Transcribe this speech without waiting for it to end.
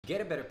Get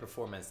a better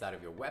performance out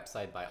of your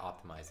website by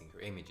optimizing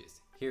your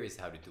images. Here is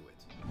how to do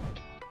it.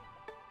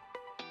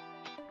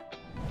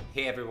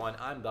 Hey everyone,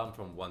 I'm Dom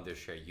from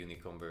Wondershare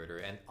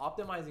UniConverter, and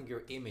optimizing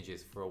your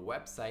images for a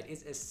website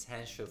is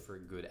essential for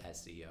good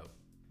SEO.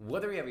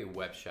 Whether you have a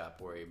web shop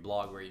or a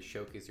blog where you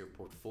showcase your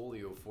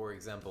portfolio, for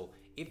example,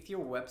 if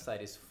your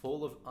website is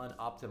full of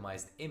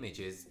unoptimized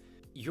images,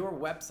 your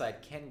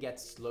website can get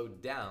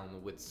slowed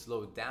down with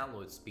slow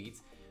download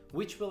speeds,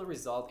 which will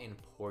result in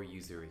poor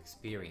user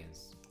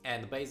experience.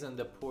 And based on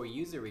the poor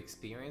user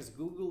experience,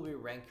 Google will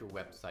rank your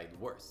website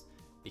worse,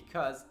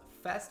 because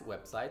fast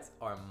websites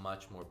are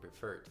much more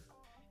preferred.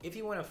 If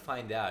you want to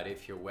find out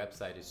if your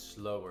website is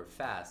slow or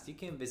fast, you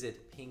can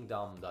visit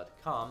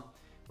pingdom.com,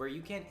 where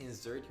you can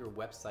insert your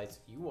website's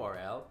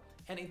URL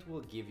and it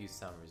will give you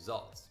some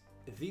results.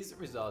 These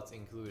results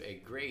include a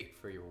grade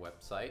for your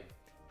website,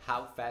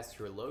 how fast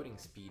your loading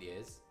speed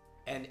is,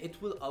 and it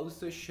will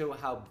also show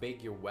how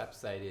big your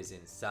website is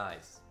in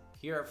size.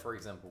 Here are, for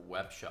example,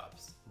 web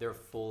shops. They're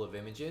full of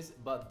images,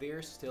 but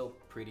they're still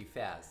pretty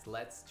fast.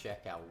 Let's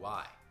check out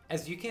why.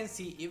 As you can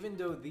see, even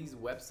though these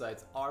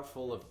websites are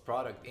full of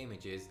product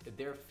images,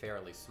 they're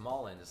fairly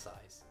small in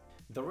size.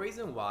 The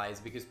reason why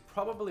is because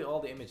probably all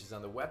the images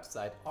on the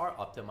website are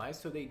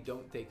optimized so they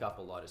don't take up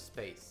a lot of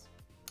space.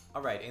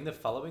 Alright, in the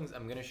followings,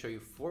 I'm going to show you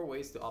 4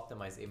 ways to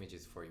optimize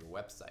images for your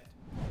website.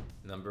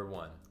 Number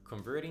 1.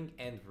 Converting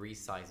and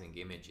resizing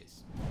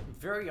images.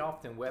 Very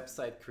often,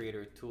 website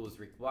creator tools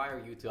require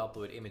you to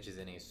upload images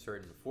in a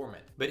certain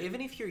format. But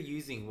even if you're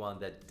using one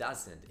that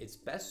doesn't, it's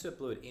best to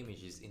upload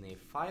images in a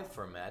file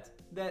format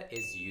that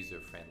is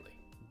user-friendly.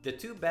 The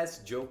 2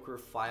 best joker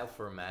file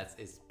formats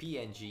is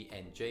PNG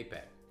and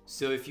JPEG.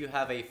 So if you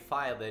have a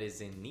file that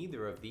is in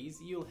neither of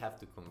these, you'll have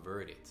to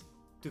convert it.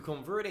 To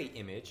convert an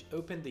image,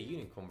 open the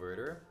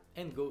UniConverter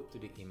and go to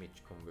the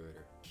image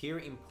converter. Here,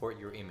 import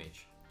your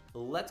image.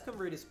 Let's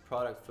convert this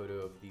product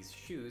photo of these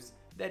shoes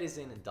that is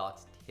in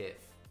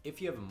 .tiff.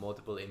 If you have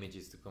multiple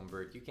images to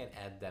convert, you can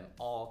add them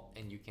all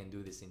and you can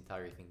do this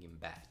entire thing in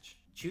batch.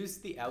 Choose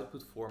the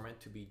output format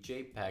to be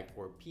JPEG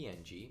or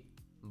PNG,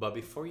 but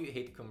before you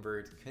hit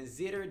convert,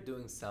 consider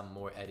doing some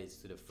more edits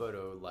to the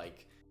photo,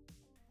 like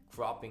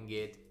cropping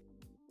it,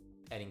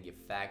 adding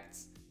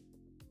effects.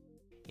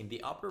 In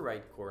the upper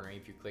right corner,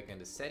 if you click on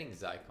the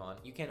settings icon,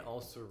 you can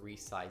also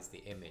resize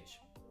the image.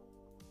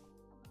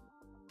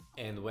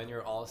 And when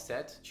you're all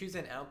set, choose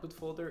an output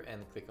folder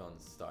and click on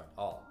Start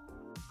All.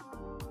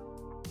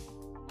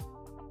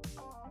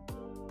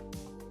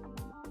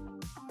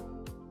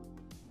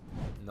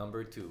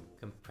 Number 2.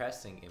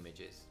 Compressing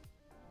images.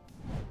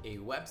 A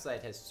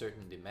website has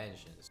certain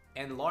dimensions,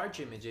 and large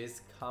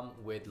images come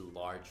with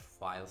large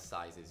file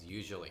sizes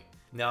usually.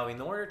 Now,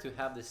 in order to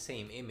have the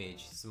same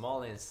image,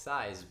 small in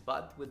size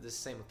but with the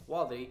same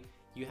quality,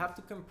 you have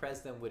to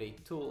compress them with a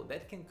tool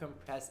that can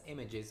compress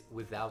images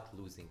without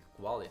losing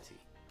quality.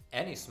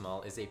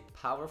 AnySmall is a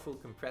powerful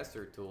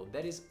compressor tool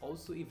that is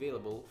also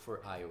available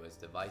for iOS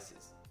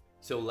devices.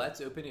 So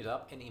let's open it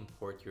up and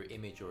import your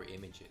image or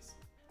images.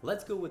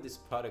 Let's go with this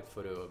product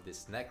photo of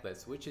this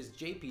necklace, which is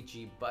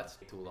JPG but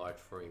too large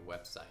for a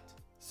website.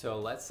 So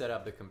let's set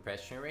up the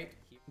compression rate,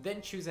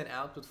 then choose an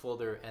output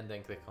folder and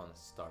then click on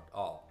Start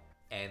All.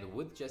 And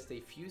with just a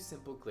few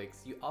simple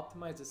clicks, you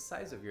optimize the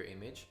size of your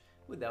image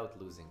without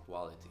losing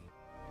quality.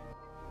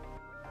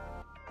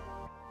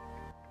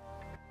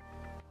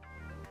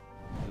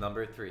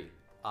 Number 3.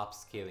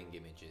 Upscaling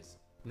images.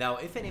 Now,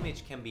 if an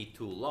image can be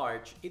too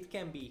large, it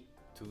can be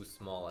too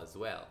small as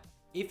well.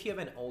 If you have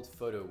an old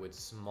photo with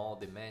small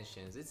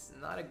dimensions, it's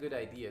not a good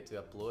idea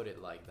to upload it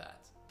like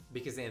that.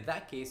 Because in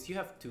that case, you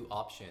have 2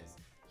 options.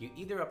 You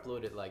either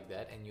upload it like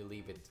that and you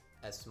leave it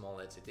as small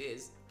as it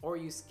is, or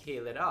you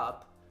scale it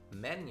up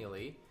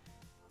manually,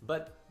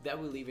 but that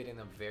will leave it in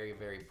a very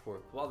poor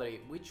quality,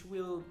 which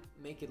will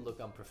make it look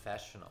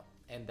unprofessional,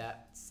 and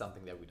that's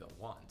something that we don't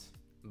want.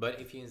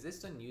 But if you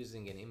insist on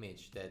using an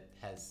image that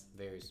has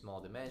very small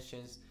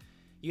dimensions,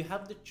 you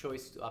have the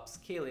choice to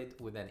upscale it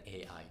with an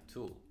AI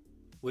tool.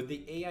 With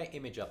the AI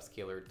image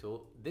upscaler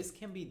tool, this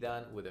can be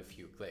done with a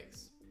few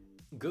clicks.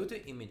 Go to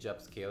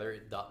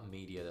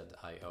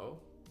imageupscaler.media.io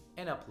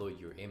and upload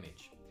your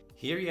image.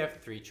 Here you have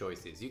 3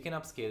 choices. You can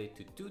upscale it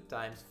to 2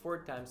 times,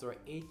 4 times, or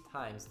 8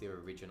 times the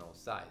original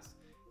size.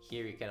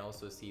 Here you can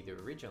also see the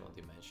original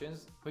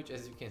dimensions, which,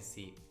 as you can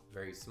see,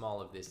 very small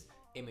of this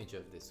image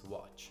of this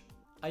watch.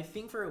 I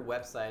think for a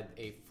website,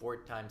 a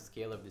 4 times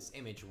scale of this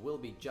image will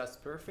be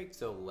just perfect,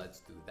 so let's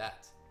do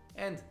that.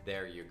 And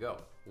there you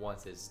go.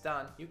 Once it's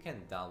done, you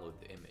can download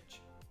the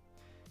image.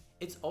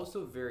 It's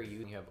also very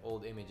useful when you have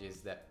old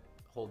images that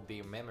hold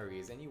dear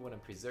memories and you want to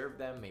preserve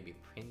them, maybe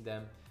print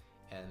them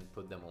and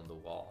put them on the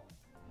wall.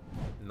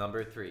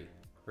 Number 3.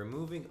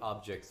 Removing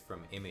objects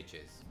from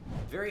images.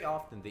 Very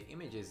often the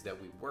images that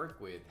we work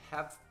with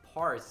have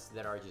parts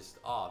that are just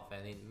off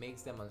and it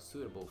makes them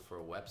unsuitable for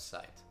a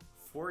website.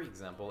 For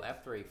example,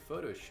 after a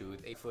photo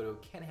shoot, a photo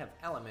can have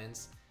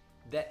elements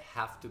that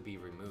have to be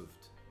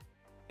removed.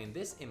 In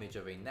this image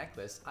of a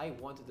necklace, I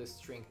wanted the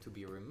string to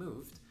be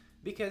removed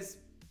because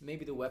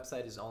Maybe the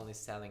website is only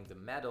selling the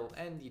metal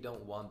and you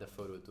don't want the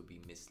photo to be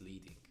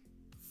misleading.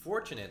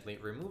 Fortunately,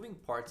 removing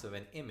parts of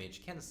an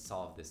image can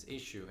solve this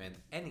issue, and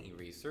any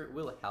eraser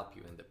will help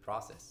you in the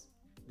process.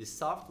 The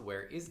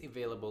software is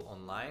available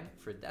online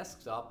for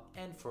desktop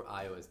and for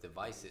iOS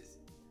devices.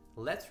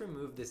 Let's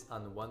remove this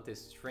unwanted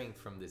string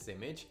from this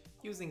image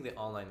using the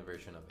online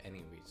version of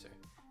AnyEraser.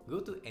 Go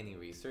to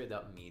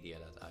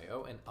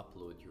anyeraser.media.io and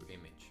upload your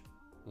image.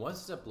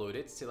 Once it's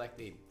uploaded, select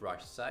a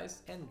brush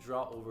size and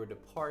draw over the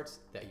parts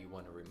that you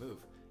want to remove.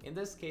 In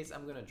this case,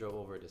 I'm going to draw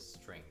over the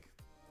string.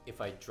 If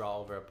I draw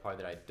over a part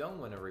that I don't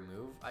want to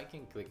remove, I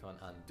can click on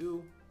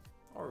undo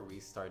or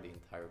restart the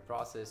entire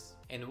process.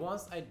 And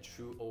once I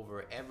drew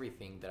over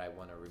everything that I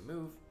want to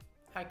remove,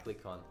 I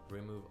click on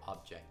remove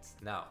objects.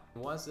 Now,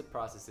 once the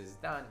process is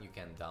done, you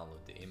can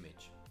download the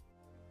image.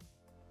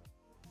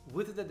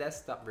 With the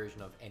desktop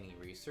version of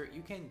AnyEraser,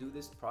 you can do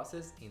this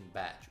process in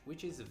batch,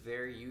 which is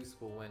very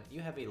useful when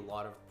you have a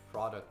lot of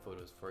product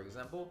photos, for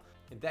example,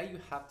 that you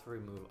have to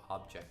remove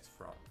objects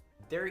from.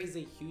 There is a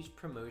huge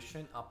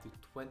promotion up to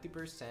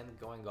 20%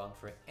 going on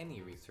for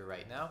AnyEraser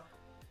right now,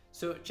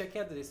 so check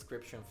out the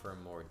description for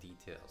more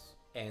details.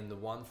 And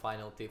one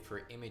final tip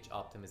for image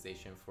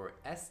optimization for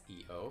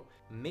SEO,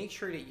 make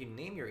sure that you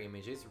name your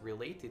images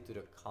related to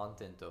the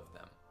content of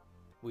them.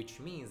 Which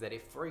means that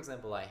if, for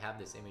example, I have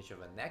this image of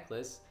a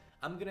necklace,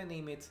 I'm gonna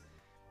name it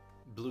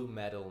blue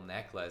metal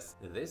necklace.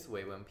 This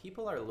way, when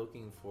people are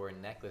looking for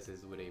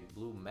necklaces with a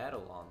blue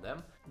metal on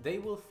them, they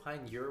will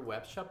find your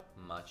web shop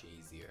much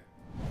easier.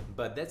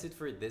 But that's it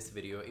for this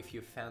video. If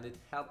you found it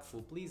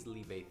helpful, please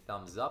leave a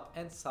thumbs up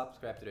and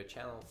subscribe to the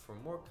channel for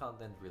more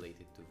content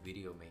related to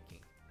video making.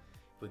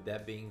 With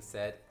that being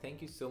said,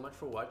 thank you so much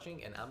for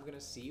watching, and I'm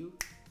gonna see you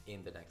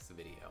in the next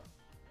video.